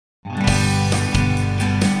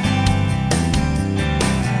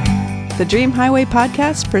The Dream Highway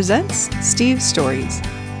Podcast presents Steve's Stories.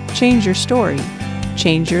 Change your story,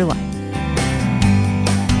 change your life.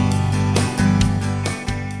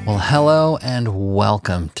 Well, hello and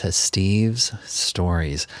welcome to Steve's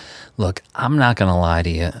Stories. Look, I'm not going to lie to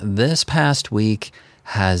you. This past week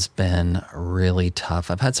has been really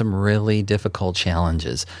tough. I've had some really difficult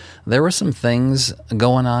challenges. There were some things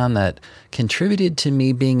going on that contributed to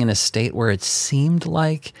me being in a state where it seemed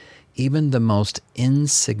like even the most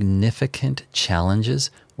insignificant challenges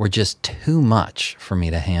were just too much for me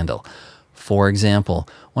to handle. For example,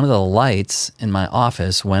 one of the lights in my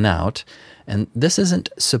office went out, and this isn't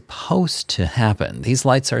supposed to happen. These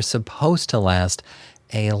lights are supposed to last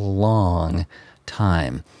a long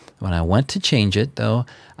time. When I went to change it, though,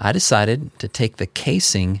 I decided to take the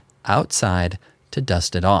casing outside to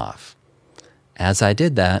dust it off. As I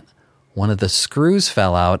did that, one of the screws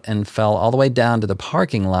fell out and fell all the way down to the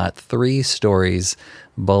parking lot 3 stories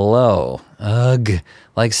below. Ugh.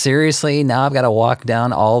 Like, seriously, now I've got to walk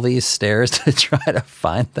down all these stairs to try to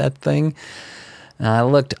find that thing? And I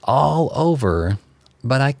looked all over,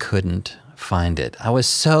 but I couldn't find it. I was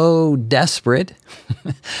so desperate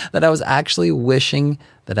that I was actually wishing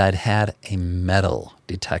that I'd had a metal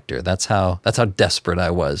detector. That's how desperate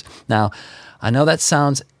I was. Now, I know that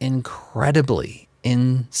sounds incredibly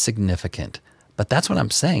insignificant, but that's what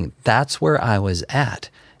I'm saying. That's where I was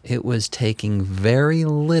at. It was taking very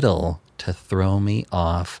little to throw me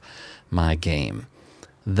off my game.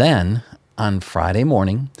 Then, on Friday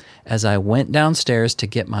morning, as I went downstairs to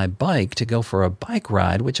get my bike to go for a bike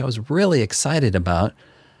ride, which I was really excited about,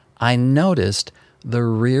 I noticed the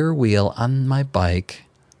rear wheel on my bike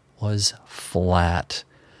was flat.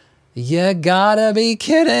 You gotta be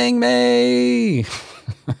kidding me!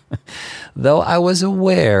 Though I was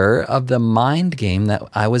aware of the mind game that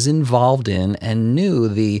I was involved in and knew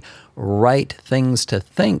the right things to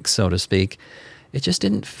think, so to speak, it just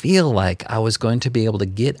didn't feel like I was going to be able to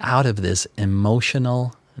get out of this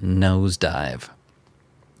emotional nosedive.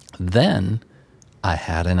 Then I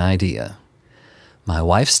had an idea. My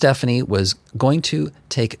wife, Stephanie, was going to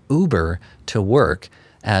take Uber to work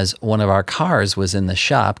as one of our cars was in the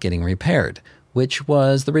shop getting repaired, which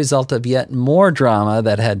was the result of yet more drama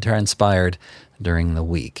that had transpired during the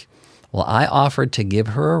week. Well, I offered to give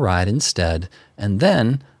her a ride instead, and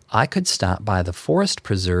then I could stop by the forest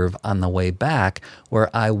preserve on the way back where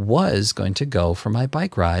I was going to go for my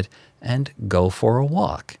bike ride and go for a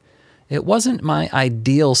walk. It wasn't my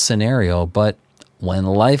ideal scenario, but when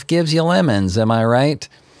life gives you lemons, am I right?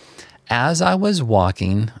 As I was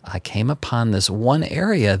walking, I came upon this one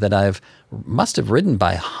area that must have ridden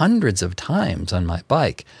by hundreds of times on my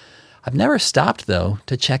bike. I've never stopped, though,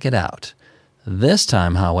 to check it out. This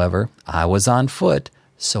time, however, I was on foot,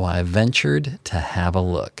 so I ventured to have a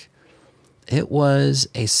look. It was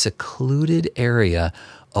a secluded area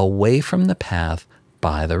away from the path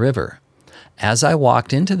by the river. As I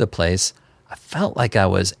walked into the place, I felt like I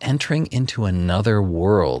was entering into another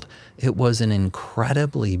world. It was an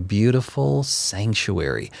incredibly beautiful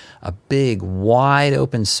sanctuary, a big, wide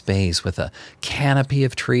open space with a canopy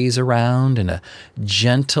of trees around and a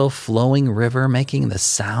gentle flowing river making the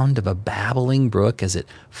sound of a babbling brook as it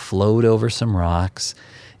flowed over some rocks.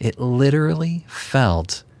 It literally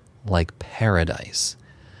felt like paradise.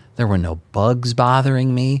 There were no bugs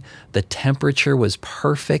bothering me. The temperature was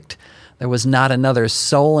perfect. There was not another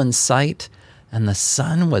soul in sight. And the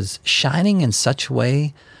sun was shining in such a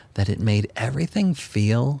way that it made everything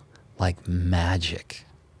feel like magic.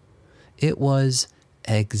 It was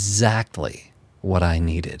exactly what I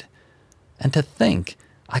needed. And to think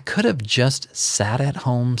I could have just sat at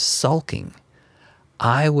home sulking.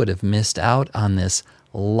 I would have missed out on this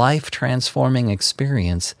life-transforming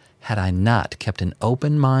experience had I not kept an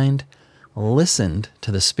open mind, listened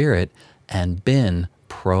to the Spirit, and been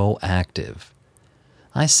proactive.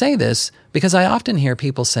 I say this because I often hear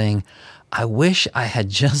people saying, I wish I had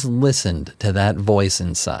just listened to that voice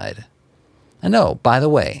inside. And oh, by the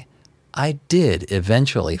way, I did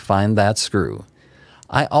eventually find that screw.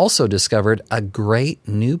 I also discovered a great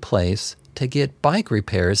new place to get bike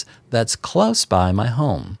repairs that's close by my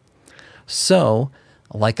home. So,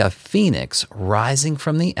 like a phoenix rising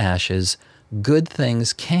from the ashes, good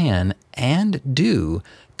things can and do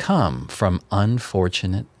come from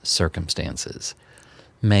unfortunate circumstances.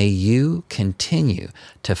 May you continue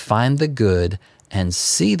to find the good and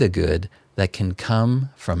see the good that can come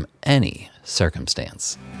from any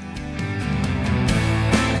circumstance.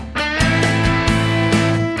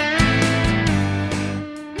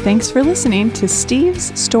 Thanks for listening to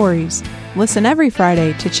Steve's Stories. Listen every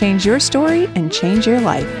Friday to change your story and change your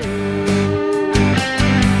life.